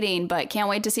not dating but can't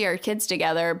wait to see our kids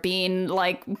together, being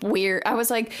like weird. I was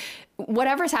like,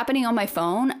 whatever's happening on my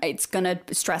phone, it's gonna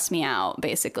stress me out,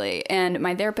 basically. And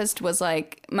my therapist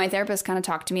kind of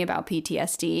talked to me about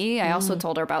PTSD. I also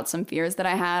told her about some fears that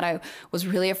I had. I was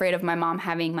really afraid of my mom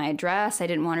having my address. I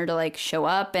didn't want her to like show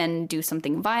up and do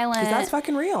something violent. 'Cause that's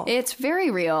fucking real. It's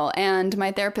very real. And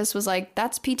my therapist was like,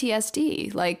 that's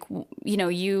PTSD. Like, you know,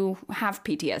 you have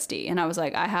PTSD. And I was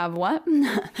like, I have what?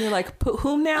 You're like,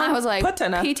 whom now? I was like,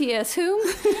 Putana. PTS whom?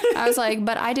 I was like,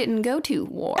 but I didn't go to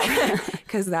war.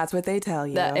 Because that's what they tell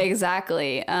you.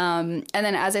 Exactly. And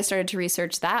then as I started to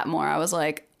research that more, I was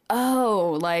like,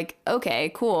 oh, like,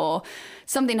 okay, cool.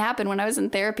 Something happened when I was in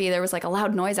therapy. There was like a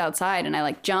loud noise outside and I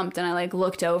like jumped and I like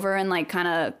looked over and like kind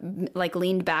of like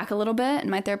leaned back a little bit. And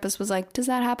my therapist was like, does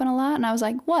that happen a lot? And I was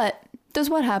like, what? Does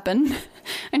what happen?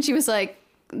 And she was like,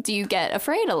 do you get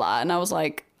afraid a lot? And I was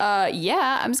like,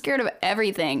 yeah, I'm scared of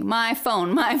everything. My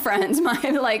phone, my friends, my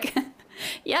like,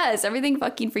 yes, everything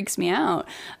fucking freaks me out.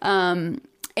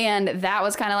 And that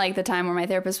was kind of like the time where my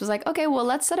therapist was like, okay, well,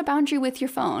 let's set a boundary with your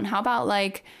phone. How about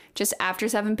like just after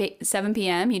 7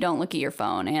 p.m., you don't look at your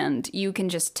phone, and you can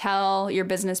just tell your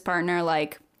business partner,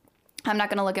 like, I'm not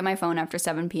going to look at my phone after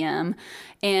 7 p.m.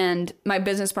 And my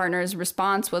business partner's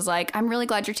response was like, I'm really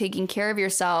glad you're taking care of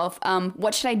yourself.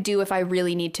 What should I do if I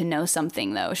really need to know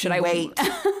something, though? Should I wait?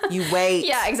 You wait.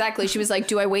 Yeah, exactly. She was like,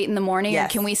 do I wait in the morning? Yes.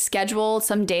 Or can we schedule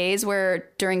some days where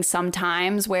during some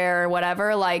times where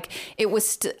whatever, like it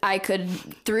was, I could,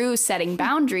 through setting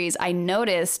boundaries, I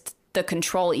noticed the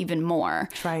control even more.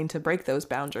 Trying to break those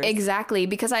boundaries. Exactly.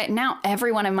 Because now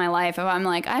everyone in my life, if I'm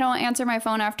like, I don't answer my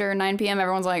phone after 9 p.m.,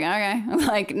 everyone's like, okay.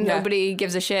 Like nobody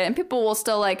gives a shit. And people will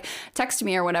still like text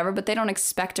me or whatever, but they don't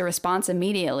expect a response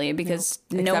immediately because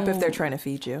Except if they're trying to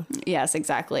feed you. Yes,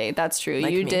 exactly. That's true.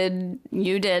 Like you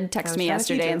me. did text me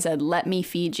yesterday and said, let me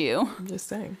feed you. I'm just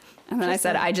saying. And then I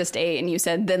said, I just ate. And you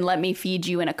said, then let me feed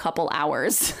you in a couple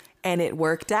hours. And it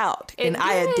worked out. It and did.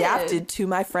 I adapted to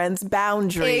my friend's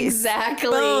boundaries. Exactly.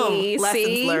 Boom. Lessons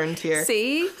See? learned here.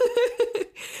 See?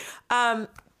 Do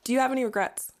you have any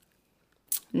regrets?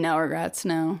 No regrets.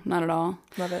 No, not at all.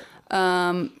 Love it.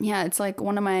 Yeah, it's like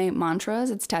one of my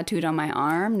mantras. It's tattooed on my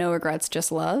arm. No regrets,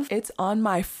 just love. It's on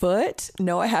my foot.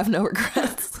 No, I have no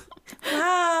regrets.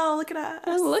 Wow, look at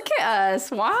us. Look at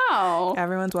us. Wow.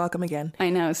 Everyone's welcome again.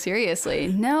 I know, seriously.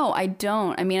 No, I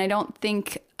don't. I mean, I don't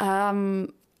think...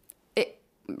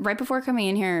 right before coming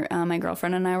in here, my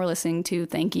girlfriend and I were listening to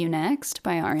Thank You Next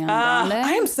by Ariana Grande.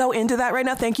 I am so into that right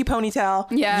now. Thank you, Ponytail.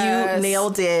 Yes. You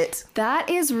nailed it. That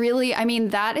is really, I mean,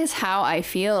 that is how I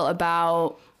feel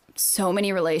about so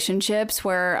many relationships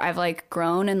where I've like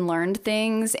grown and learned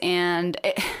things. And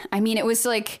it was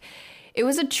like, it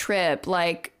was a trip,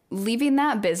 like leaving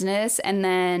that business and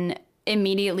then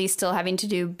immediately still having to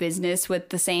do business with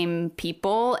the same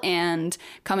people and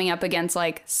coming up against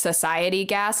like society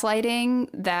gaslighting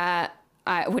that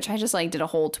which I just like did a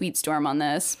whole tweet storm on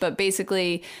this, but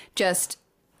basically just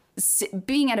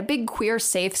being at a big queer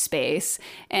safe space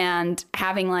and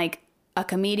having like a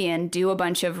comedian do a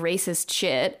bunch of racist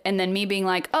shit and then me being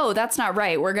like, oh, that's not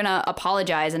right. We're going to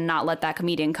apologize and not let that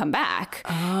comedian come back.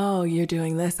 Oh, you're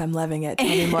doing this. I'm loving it. Tell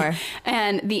me more.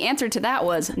 And the answer to that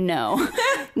was no.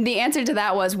 The answer to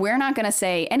that was, we're not going to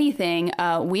say anything.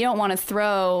 We don't want to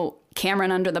throw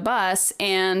Cameron under the bus.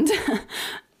 And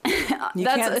you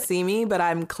can't see me, but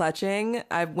I'm clutching.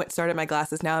 I started my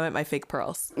glasses. Now I'm at my fake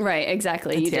pearls. Right,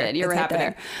 exactly. It's you here. did. You're It's right happening.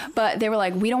 there. But they were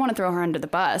like, we don't want to throw her under the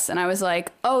bus. And I was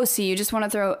like, oh, so you just want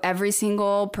to throw every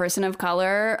single person of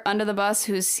color under the bus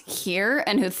who's here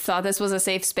and who thought this was a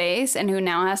safe space and who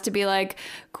now has to be like,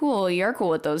 cool, you're cool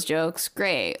with those jokes.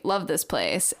 Great. Love this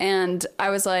place. And I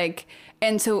was like...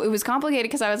 And so it was complicated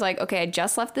because I was like, okay, I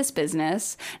just left this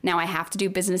business. Now I have to do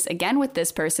business again with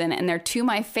this person. And they're to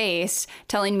my face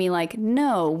telling me like,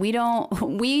 no, we don't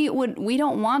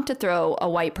want to throw a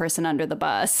white person under the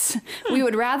bus. We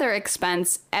would rather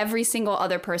expense every single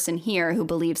other person here who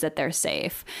believes that they're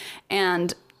safe.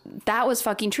 And that was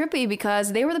fucking trippy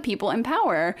because they were the people in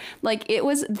power. Like, it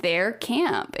was their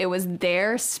camp. It was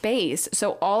their space.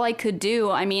 So all I could do,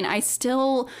 I mean, I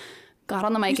still got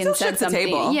on the mic and said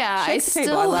something. Yeah, I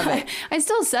love it. I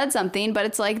still said something, but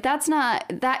it's like,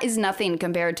 that is nothing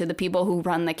compared to the people who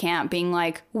run the camp being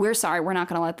like, we're sorry, we're not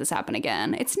going to let this happen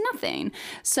again. It's nothing.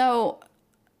 So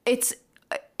it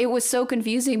was so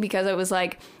confusing because it was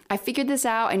like, I figured this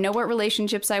out. I know what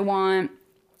relationships I want.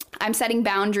 I'm setting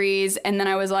boundaries. And then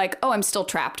I was like, oh, I'm still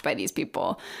trapped by these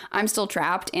people. I'm still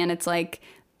trapped. And it's like,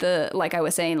 like I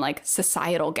was saying, like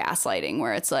societal gaslighting,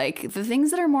 where it's like the things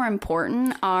that are more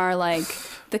important are like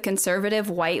the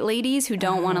conservative white ladies who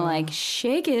don't want to like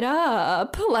shake it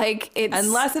up. Like, it's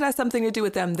unless it has something to do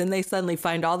with them, then they suddenly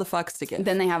find all the fucks to give.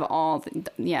 Then they have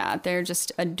they're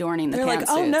just adorning the pantsuits. They're like,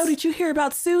 oh no, did you hear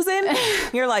about Susan?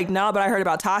 You're like, no, but I heard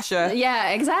about Tasha. Yeah,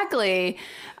 exactly.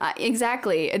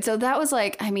 Exactly. And so that was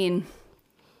like, I mean,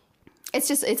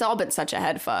 it's all been such a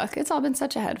head fuck. It's all been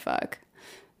such a head fuck.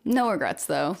 No regrets,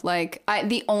 though. Like,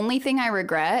 the only thing I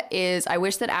regret is I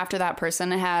wish that after that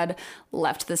person had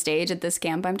left the stage at this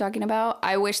camp I'm talking about,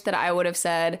 I wish that I would have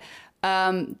said,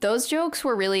 those jokes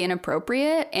were really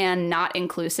inappropriate and not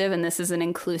inclusive, and this is an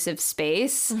inclusive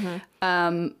space.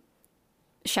 Mm-hmm.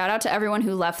 Shout out to everyone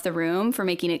who left the room for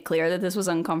making it clear that this was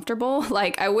uncomfortable.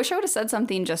 Like, I wish I would have said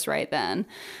something just right then.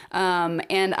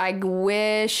 And I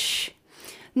wish...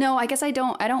 No, I guess I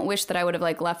don't wish that I would have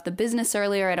like left the business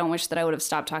earlier. I don't wish that I would have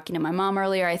stopped talking to my mom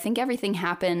earlier. I think everything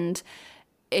happened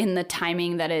in the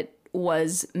timing that it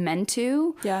was meant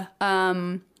to. Yeah.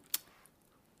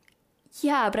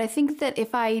 Yeah, but I think that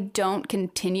if I don't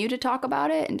continue to talk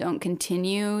about it and don't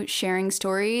continue sharing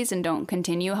stories and don't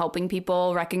continue helping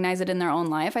people recognize it in their own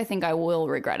life, I think I will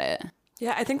regret it.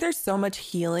 Yeah, I think there's so much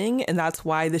healing, and that's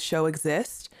why the show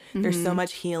exists. Mm-hmm. There's so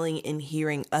much healing in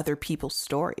hearing other people's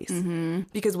stories. Mm-hmm.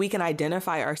 Because we can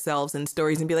identify ourselves in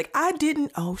stories and be like, I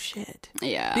didn't, oh shit.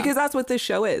 Yeah. Because that's what this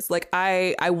show is. Like,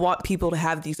 I want people to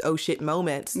have these oh shit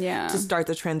moments to start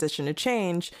the transition to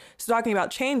change. So talking about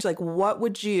change, like, what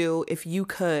would you, if you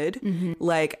could,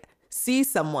 like, see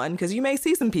someone, because you may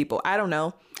see some people, I don't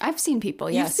know. I've seen people,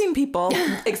 yes. You've seen people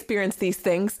experience these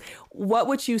things. What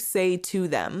would you say to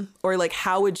them? Or like,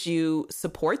 how would you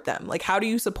support them? Like, how do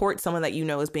you support someone that you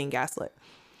know is being gaslit?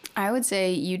 I would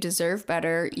say you deserve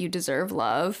better. You deserve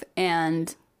love,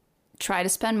 and try to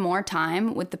spend more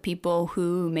time with the people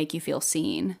who make you feel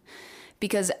seen.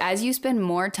 Because as you spend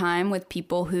more time with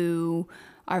people who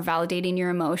are validating your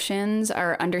emotions,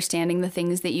 are understanding the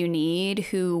things that you need,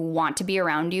 who want to be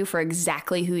around you for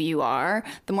exactly who you are,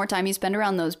 the more time you spend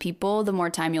around those people, the more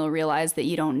time you'll realize that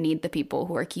you don't need the people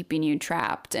who are keeping you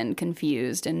trapped and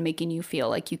confused and making you feel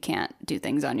like you can't do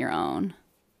things on your own.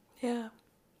 Yeah.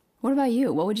 What about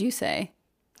you? What would you say?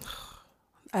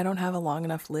 I don't have a long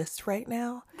enough list right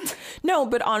now. No,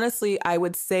 but honestly, I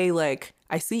would say, like,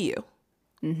 I see you.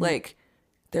 Mm-hmm. Like,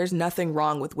 there's nothing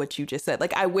wrong with what you just said.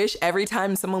 Like, I wish every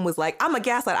time someone was like, I'm a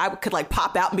gaslight, I could like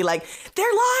pop out and be like, they're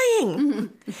lying.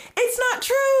 Mm-hmm. It's not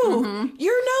true. Mm-hmm.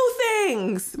 You know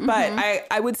things. Mm-hmm. But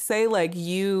I would say, like,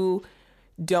 you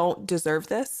don't deserve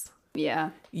this. Yeah.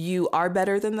 You are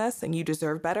better than this and you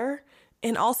deserve better.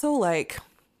 And also, like,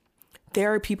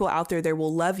 there are people out there that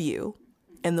will love you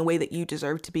in the way that you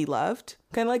deserve to be loved.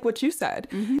 Kind of like what you said.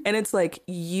 Mm-hmm. And it's like,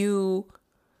 you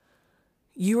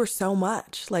are so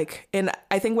much. Like, and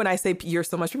I think when I say you're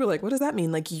so much, people are like, what does that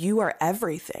mean? Like, you are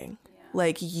everything. Yeah.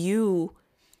 Like, you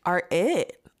are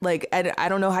it. Like, I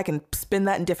don't know how I can spin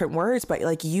that in different words, but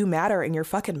like, you matter and you're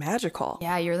fucking magical.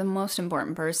 Yeah, you're the most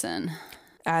important person.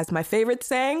 As my favorite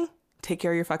saying, take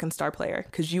care of your fucking star player,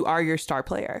 because you are your star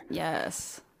player.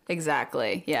 Yes,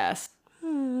 exactly. Yes.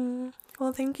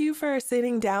 Well, thank you for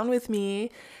sitting down with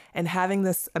me and having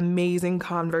this amazing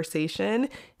conversation.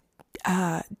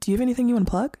 Do you have anything you want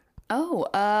to plug? Oh,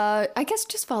 I guess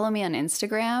just follow me on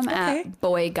Instagram at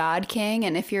Boy God King,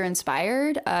 and if you're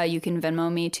inspired, you can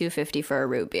Venmo me $2.50 for a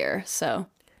root beer. So.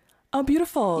 Oh,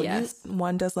 beautiful. Yes.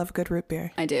 One does love a good root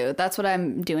beer. I do. That's what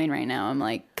I'm doing right now. I'm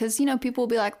like, because, people will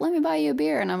be like, let me buy you a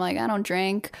beer. And I'm like, I don't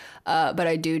drink, but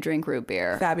I do drink root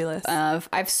beer. Fabulous.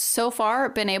 I've so far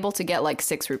been able to get like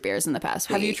 6 root beers in the past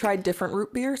week. Have you tried different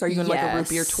root beers? Are you on like a root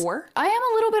beer tour? I am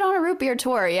a little bit on a root beer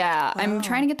tour, yeah. Wow. I'm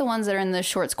trying to get the ones that are in the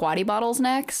short squatty bottles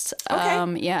next.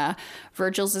 Okay. Yeah.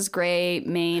 Virgil's is great.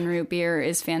 Maine root beer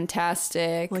is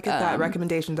fantastic. Look at that.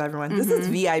 Recommendations, everyone. This is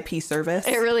VIP service.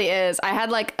 It really is. I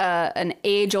had like an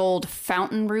age-old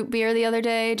fountain root beer the other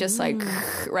day, just like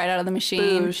right out of the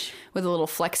machine. Boosh. With a little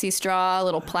flexi straw, a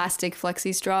little plastic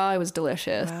flexi straw. It was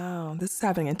delicious. Wow. This is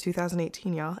happening in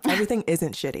 2018, y'all. Everything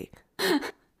isn't shitty.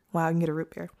 Wow, I can get a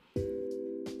root beer.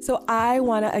 So I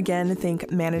want to again thank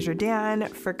Manager Dan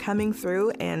for coming through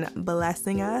and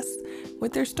blessing us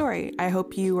with their story. I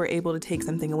hope you were able to take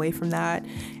something away from that.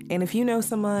 And if you know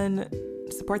someone,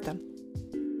 support them.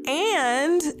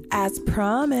 And as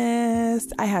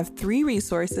promised, I have 3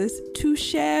 resources to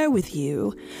share with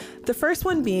you. The first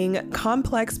one being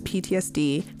Complex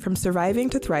PTSD From Surviving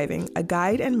to Thriving, a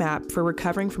guide and map for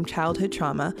recovering from childhood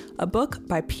trauma, a book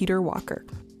by Peter Walker.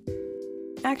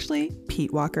 Actually,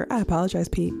 Pete Walker. I apologize,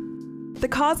 Pete. The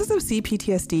causes of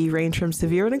CPTSD range from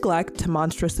severe neglect to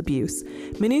monstrous abuse.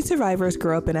 Many survivors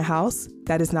grow up in a house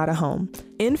that is not a home,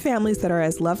 in families that are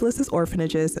as loveless as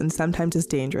orphanages and sometimes as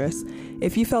dangerous.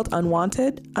 If you felt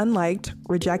unwanted, unliked,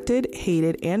 rejected,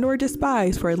 hated, and or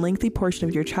despised for a lengthy portion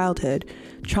of your childhood,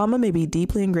 trauma may be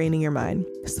deeply ingrained in your mind,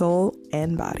 soul,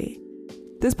 and body.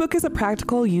 This book is a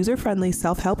practical, user-friendly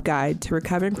self-help guide to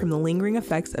recovering from the lingering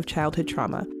effects of childhood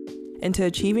trauma and to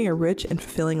achieving a rich and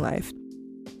fulfilling life.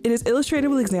 It is illustrated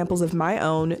with examples of my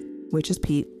own, which is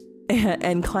Pete,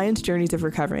 and clients' journeys of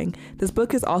recovering. This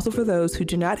book is also for those who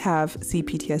do not have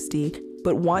CPTSD,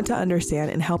 but want to understand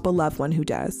and help a loved one who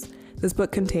does. This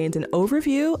book contains an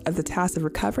overview of the tasks of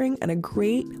recovering and a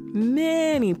great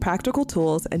many practical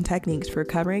tools and techniques for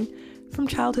recovering from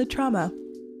childhood trauma.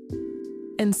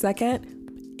 And second,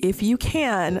 if you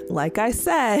can, like I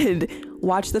said,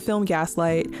 watch the film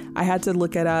Gaslight. I had to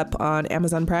look it up on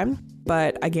Amazon Prime,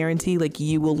 but I guarantee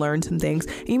you will learn some things.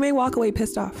 You may walk away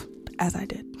pissed off, as I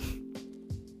did.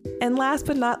 And last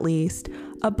but not least,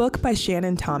 a book by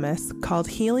Shannon Thomas called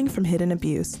Healing from Hidden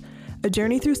Abuse, a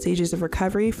journey through stages of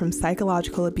recovery from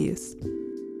psychological abuse.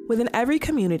 Within every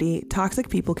community, toxic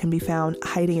people can be found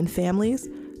hiding in families,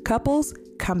 couples,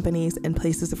 companies, and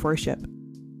places of worship.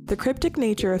 The cryptic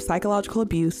nature of psychological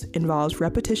abuse involves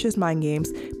repetitious mind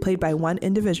games played by one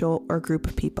individual or group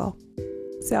of people.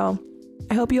 So,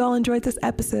 I hope you all enjoyed this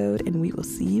episode, and we will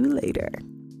see you later.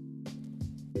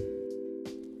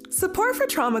 Support for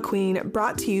Trauma Queen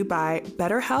brought to you by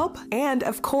BetterHelp and,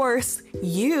 of course,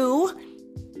 you.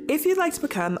 If you'd like to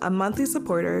become a monthly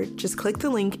supporter, just click the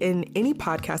link in any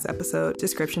podcast episode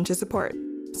description to support.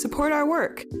 Support our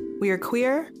work. We are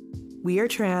queer. We are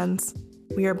trans.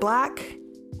 We are Black.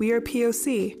 We are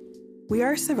POC. We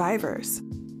are survivors.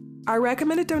 Our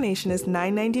recommended donation is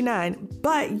 $9.99,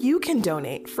 but you can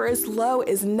donate for as low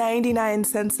as 99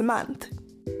 cents a month.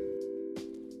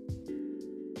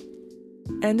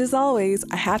 And as always,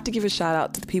 I have to give a shout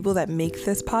out to the people that make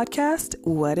this podcast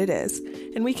what it is,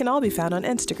 and we can all be found on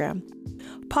Instagram.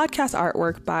 Podcast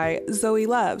artwork by Zoe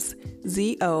Loves,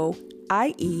 ZOIELOVES,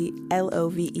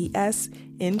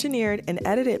 engineered and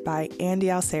edited by Andy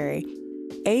Alseri,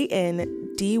 ANDYALSERI,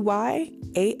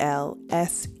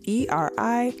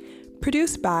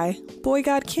 produced by Boy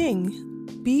God King,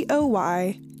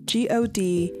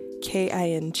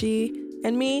 BOYGODKING,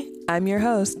 and me, I'm your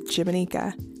host,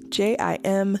 Jimanika,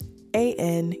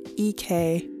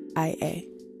 JIMANEKIA.